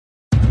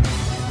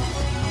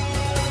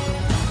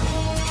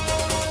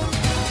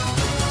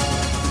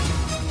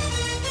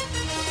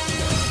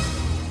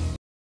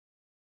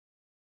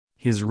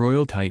His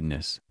Royal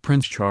Tightness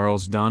Prince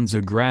Charles dons a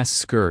grass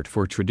skirt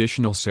for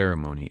traditional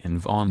ceremony in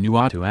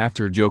Vanuatu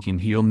after joking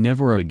he'll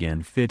never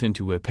again fit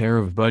into a pair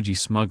of budgie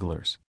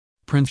smugglers.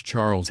 Prince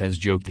Charles has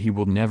joked he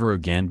will never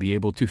again be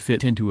able to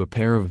fit into a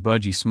pair of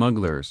budgie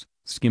smugglers,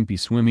 skimpy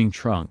swimming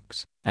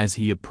trunks, as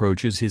he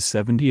approaches his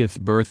 70th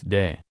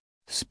birthday.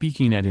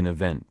 Speaking at an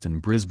event in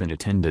Brisbane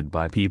attended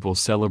by people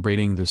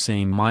celebrating the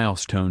same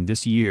milestone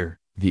this year,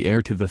 the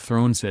heir to the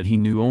throne said he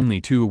knew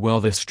only too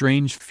well the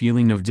strange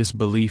feeling of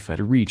disbelief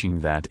at reaching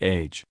that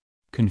age.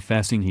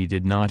 Confessing he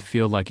did not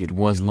feel like it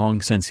was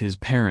long since his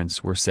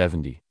parents were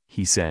 70,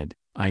 he said,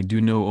 "I do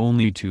know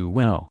only too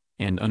well,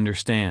 and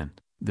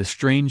understand, the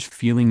strange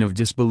feeling of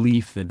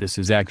disbelief that this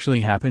is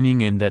actually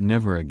happening and that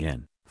never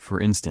again, for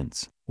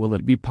instance, will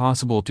it be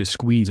possible to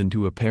squeeze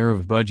into a pair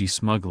of budgie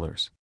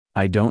smugglers.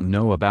 I don't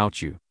know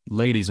about you,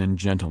 ladies and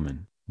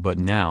gentlemen, but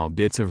now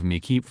bits of me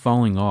keep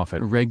falling off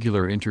at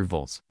regular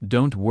intervals.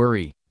 Don't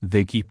worry,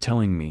 they keep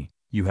telling me,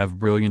 you have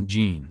brilliant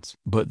genes.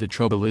 But the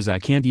trouble is I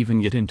can't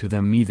even get into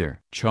them either."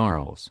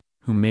 Charles,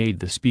 who made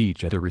the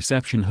speech at a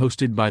reception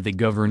hosted by the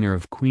Governor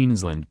of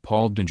Queensland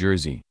Paul de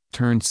Jersey,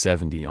 turned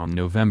 70 on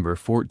November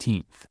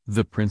 14.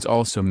 The prince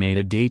also made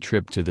a day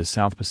trip to the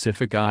South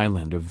Pacific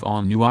island of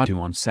Vanuatu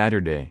on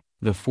Saturday,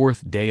 the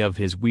fourth day of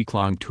his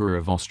week-long tour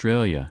of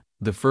Australia,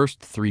 the first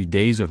 3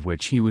 days of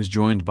which he was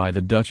joined by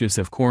the Duchess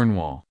of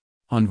Cornwall.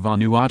 On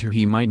Vanuatu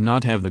he might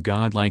not have the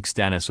godlike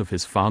status of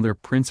his father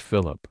Prince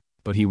Philip,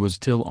 but he was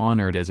still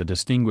honored as a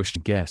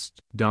distinguished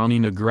guest.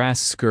 Donning a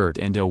grass skirt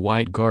and a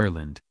white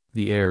garland,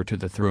 the heir to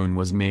the throne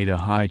was made a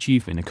high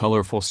chief in a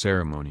colorful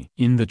ceremony.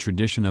 In the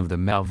tradition of the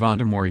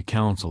Malvatamori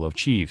Council of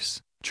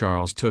Chiefs,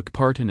 Charles took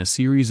part in a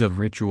series of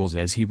rituals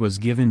as he was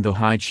given the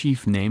high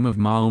chief name of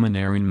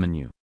Maumanarin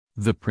Manu.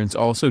 The prince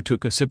also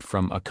took a sip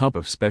from a cup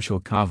of special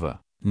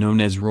kava,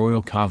 known as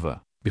royal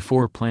kava,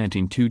 before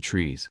planting 2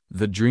 trees.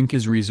 The drink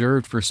is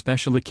reserved for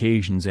special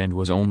occasions and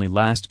was only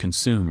last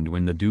consumed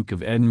when the Duke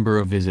of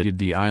Edinburgh visited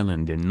the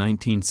island in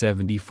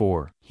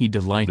 1974. He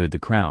delighted the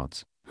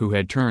crowds, who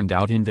had turned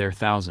out in their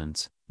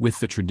thousands, with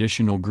the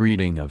traditional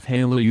greeting of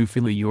Hail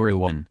Eufili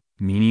Yorawan,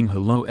 meaning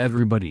hello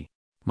everybody.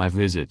 My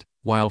visit,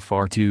 while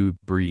far too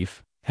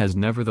brief, has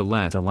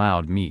nevertheless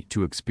allowed me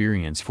to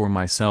experience for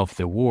myself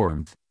the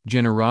warmth,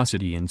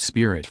 generosity and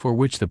spirit for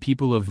which the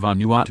people of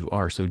Vanuatu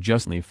are so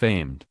justly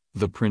famed,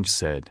 the prince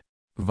said.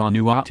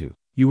 Vanuatu,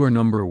 you are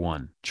number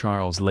one.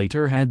 Charles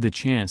later had the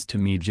chance to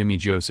meet Jimmy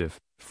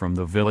Joseph, from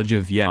the village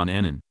of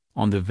Yanenan,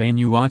 on the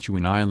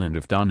Vanuatuan island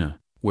of Dana,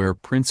 where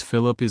Prince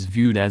Philip is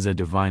viewed as a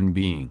divine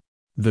being.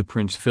 The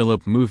Prince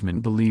Philip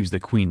movement believes the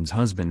Queen's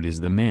husband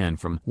is the man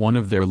from one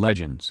of their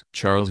legends.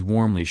 Charles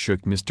warmly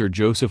shook Mr.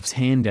 Joseph's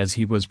hand as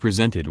he was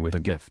presented with a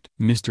gift.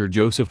 Mr.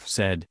 Joseph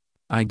said,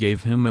 "I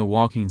gave him a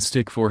walking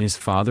stick for his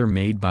father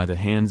made by the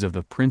hands of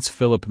the Prince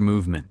Philip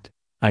movement.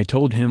 I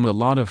told him a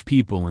lot of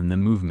people in the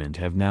movement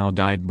have now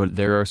died but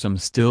there are some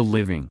still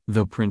living."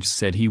 The prince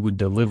said he would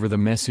deliver the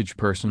message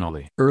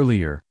personally.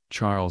 Earlier,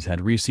 Charles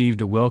had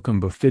received a welcome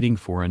befitting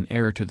for an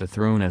heir to the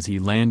throne as he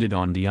landed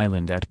on the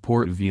island at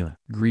Port Vila.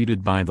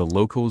 Greeted by the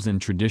locals in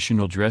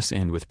traditional dress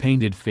and with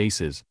painted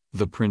faces,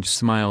 the prince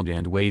smiled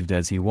and waved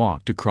as he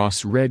walked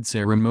across red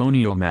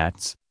ceremonial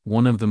mats,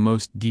 one of the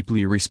most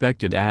deeply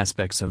respected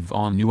aspects of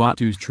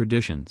Vanuatu's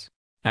traditions.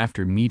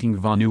 After meeting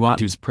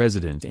Vanuatu's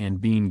president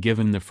and being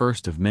given the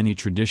first of many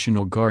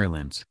traditional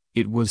garlands,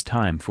 it was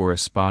time for a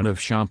spot of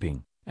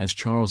shopping, as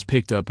Charles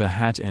picked up a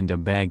hat and a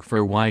bag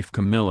for wife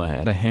Camilla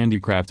at a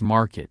handicraft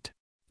market.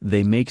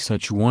 "They make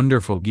such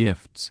wonderful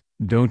gifts,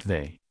 don't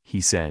they?" he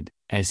said,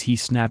 as he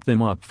snapped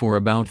them up for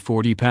about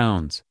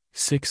 £40,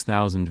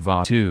 6,000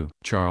 Vanuatu.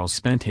 Charles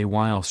spent a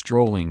while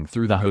strolling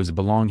through the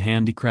Hosbalong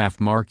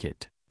handicraft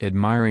market,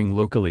 admiring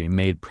locally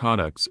made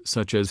products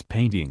such as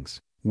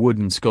paintings,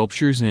 wooden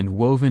sculptures and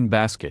woven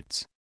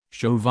baskets.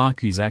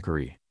 Shovaki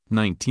Zachary,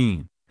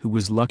 19, who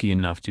was lucky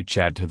enough to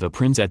chat to the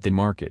prince at the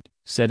market,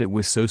 said it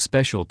was so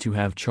special to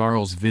have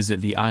Charles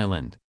visit the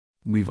island.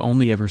 "We've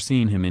only ever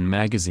seen him in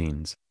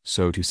magazines,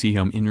 so to see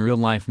him in real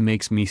life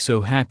makes me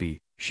so happy,"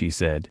 she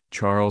said.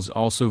 Charles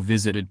also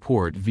visited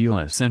Port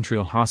Vila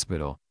Central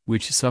Hospital,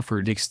 which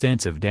suffered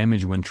extensive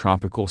damage when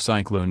Tropical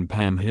Cyclone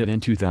Pam hit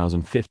in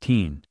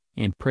 2015.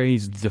 And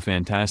praised the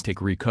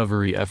fantastic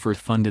recovery effort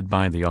funded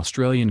by the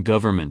Australian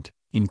government,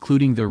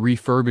 including the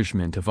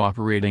refurbishment of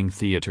operating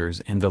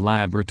theatres and the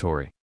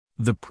laboratory.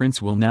 The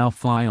prince will now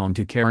fly on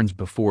to Cairns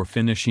before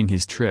finishing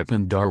his trip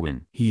in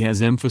Darwin. He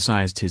has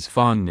emphasized his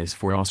fondness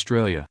for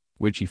Australia,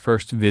 which he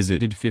first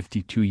visited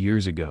 52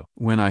 years ago.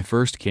 "When I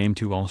first came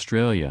to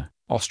Australia,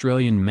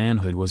 Australian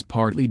manhood was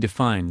partly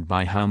defined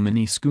by how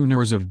many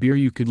schooners of beer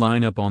you could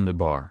line up on the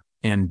bar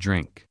and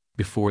drink,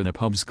 before the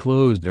pubs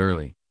closed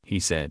early," he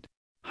said.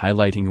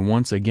 Highlighting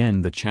once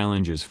again the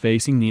challenges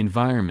facing the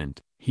environment,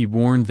 he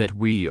warned that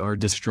we are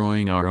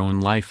destroying our own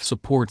life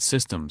support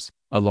systems,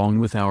 along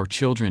with our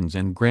children's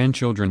and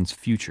grandchildren's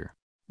future.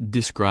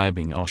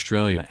 Describing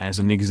Australia as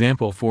an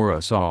example for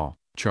us all,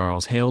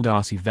 Charles hailed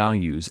Aussie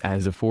values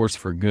as a force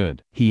for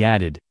good. He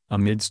added,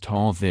 "Amidst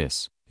all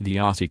this, The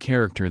Aussie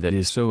character that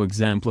is so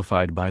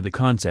exemplified by the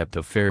concept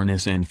of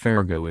fairness and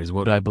Farrago is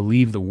what I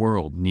believe the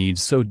world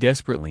needs so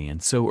desperately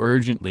and so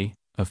urgently,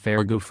 a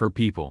Farrago for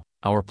people,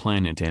 our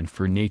planet and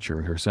for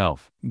nature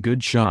herself.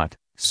 Good shot,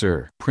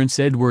 sir. Prince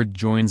Edward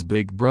joins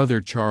Big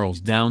Brother Charles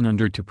Down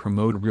Under to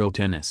promote real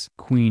tennis.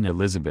 Queen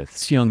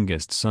Elizabeth's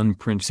youngest son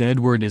Prince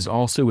Edward is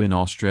also in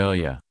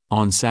Australia,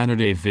 on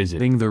Saturday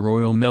visiting the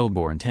Royal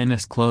Melbourne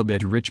Tennis Club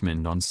at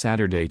Richmond on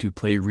Saturday to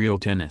play real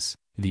tennis,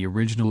 the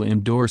original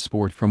indoor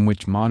sport from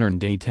which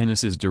modern-day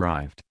tennis is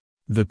derived.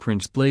 The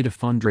prince played a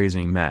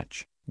fundraising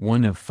match,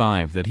 one of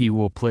 5 that he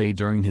will play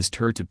during his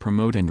tour to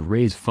promote and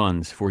raise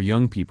funds for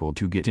young people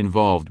to get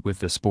involved with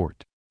the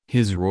sport.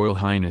 His Royal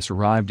Highness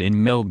arrived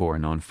in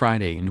Melbourne on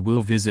Friday and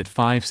will visit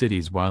 5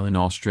 cities while in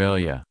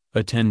Australia,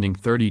 attending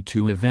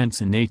 32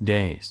 events in 8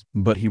 days.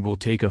 But he will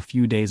take a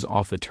few days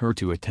off the tour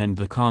to attend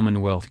the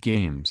Commonwealth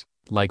Games,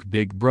 like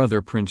Big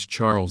Brother Prince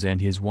Charles and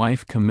his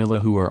wife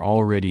Camilla, who are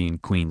already in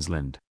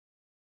Queensland.